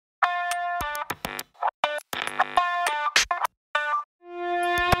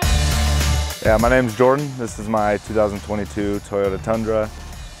Yeah, my name's Jordan. This is my 2022 Toyota Tundra.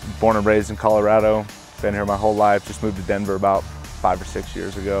 Born and raised in Colorado. Been here my whole life. Just moved to Denver about 5 or 6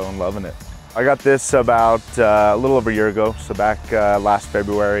 years ago and loving it. I got this about a little over a year ago, so back last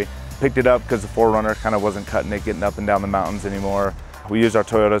February. Picked it up because the 4Runner kind of wasn't cutting it, getting up and down the mountains anymore. We use our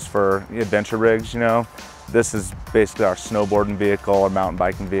Toyotas for adventure rigs, you know. This is basically our snowboarding vehicle, our mountain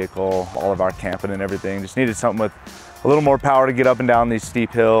biking vehicle, all of our camping and everything. Just needed something with a little more power to get up and down these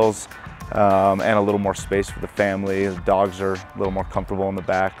steep hills. And a little more space for the family. The dogs are a little more comfortable in the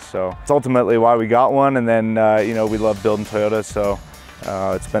back. So it's ultimately why we got one. And then, you know, we love building Toyotas. So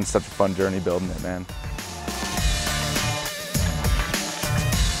it's been such a fun journey building it, man.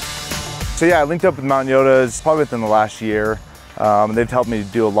 So yeah, I linked up with Mountain Yotas probably within the last year. They've helped me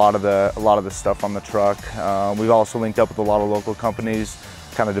do a lot of the stuff on the truck. We've also linked up with a lot of local companies,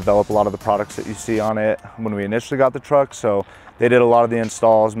 kind of develop a lot of the products that you see on it when we initially got the truck. So they did a lot of the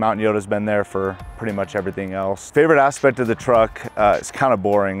installs. Mountain Yota's been there for pretty much everything else. Favorite aspect of the truck, it's kind of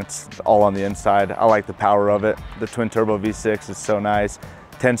boring. It's all on the inside. I like the power of it. The twin turbo V6 is so nice.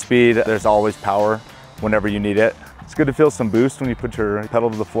 10-speed, there's always power whenever you need it. It's good to feel some boost when you put your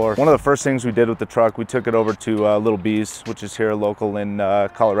pedal to the floor. One of the first things we did with the truck, we took it over to Little B's, which is here local in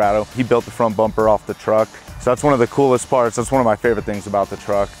Colorado. He built the front bumper off the truck. So that's one of the coolest parts. That's one of my favorite things about the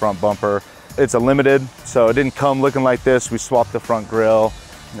truck, front bumper. It's a limited, so it didn't come looking like this. We swapped the front grille.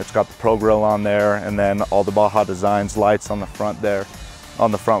 It's got the Pro Grill on there, and then all the Baja Designs lights on the front there.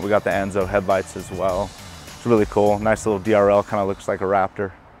 On the front, we got the Enzo headlights as well. It's really cool. Nice little DRL, kind of looks like a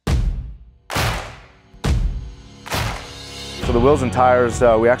Raptor. So the wheels and tires,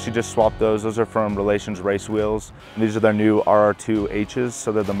 we actually just swapped those. Those are from Relations Race Wheels. These are their new RR2Hs,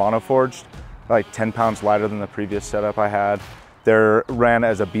 so they're the monoforged, like 10 pounds lighter than the previous setup I had. They're ran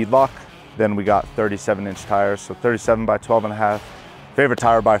as a beadlock. Then we got 37-inch tires, so 37 by 12.5. Favorite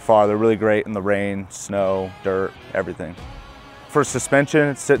tire by far. They're really great in the rain, snow, dirt, everything. For suspension,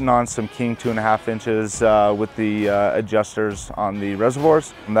 it's sitting on some King 2.5 inches with the adjusters on the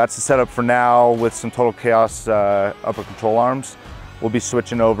reservoirs. And that's the setup for now with some Total Chaos upper control arms. We'll be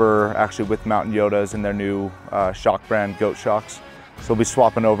switching over actually with Mountain Yotas and their new shock brand, Goat Shocks. So we'll be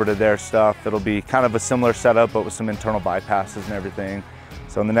swapping over to their stuff. It'll be kind of a similar setup, but with some internal bypasses and everything.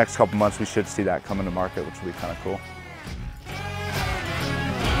 So in the next couple months, we should see that come into market, which will be kind of cool.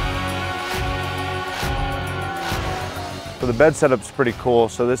 So the bed setup's pretty cool.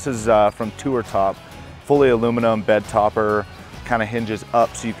 So this is from Tour Top, fully aluminum bed topper, kind of hinges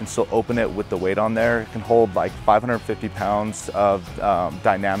up so you can still open it with the weight on there. It can hold like 550 pounds of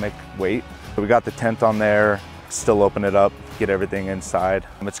dynamic weight. So we got the tent on there, still open it up, get everything inside.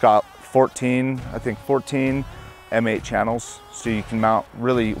 It's got 14 M8 channels, so you can mount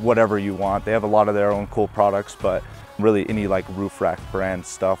really whatever you want. They have a lot of their own cool products, but really any like roof rack brand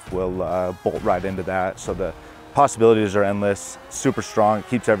stuff will bolt right into that. So the possibilities are endless. Super strong, it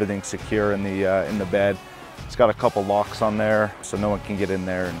keeps everything secure in the bed. It's got a couple locks on there, so no one can get in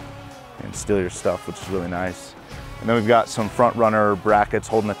there and steal your stuff, which is really nice. And then we've got some front runner brackets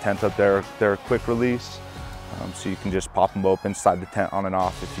holding the tent up there. They're quick release, so you can just pop them open, slide the tent on and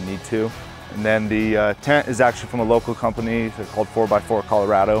off if you need to. And then the tent is actually from a local company. They're called 4x4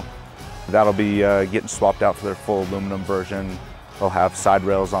 Colorado. That'll be getting swapped out for their full aluminum version. They'll have side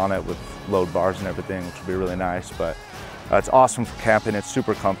rails on it with load bars and everything, which will be really nice. But it's awesome for camping. It's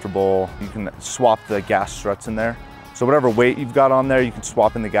super comfortable. You can swap the gas struts in there. So whatever weight you've got on there, you can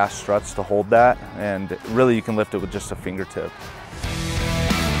swap in the gas struts to hold that. And really you can lift it with just a fingertip.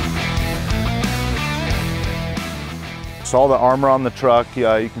 So all the armor on the truck, you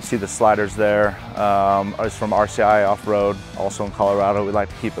can see the sliders there. It's from RCI Off-Road, also in Colorado. We like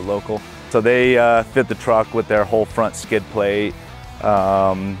to keep it local. So they fit the truck with their whole front skid plate,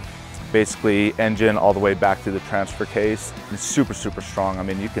 basically engine all the way back through the transfer case. It's super, super strong. I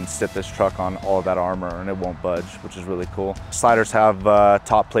mean, you can sit this truck on all of that armor and it won't budge, which is really cool. Sliders have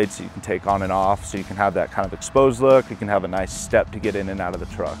top plates that you can take on and off, so you can have that kind of exposed look. You can have a nice step to get in and out of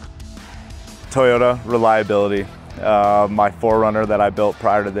the truck. Toyota, reliability. My 4Runner that I built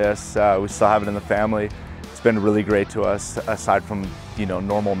prior to this, we still have it in the family. It's been really great to us. Aside from, you know,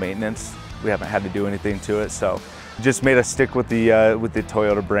 normal maintenance, we haven't had to do anything to it. So it just made us stick with the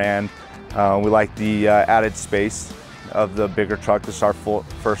Toyota brand. We like the added space of the bigger truck. This is our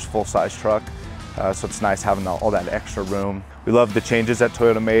first full-size truck, so it's nice having all that extra room. We love the changes that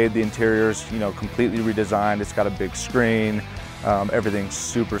Toyota made. The interior's, you know, completely redesigned. It's got a big screen. Everything's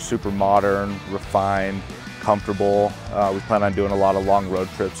super, super modern, refined, comfortable. We plan on doing a lot of long road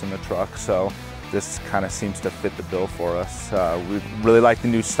trips in the truck, so this kind of seems to fit the bill for us. We really like the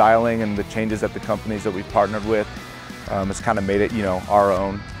new styling and the changes at the companies that we've partnered with. It's kind of made it, you know, our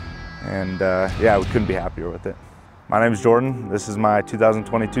own. And yeah, we couldn't be happier with it. My name is Jordan. This is my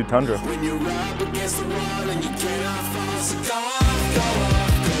 2022 Tundra. When you're up against the wall and you cannot fall, so go on, go on.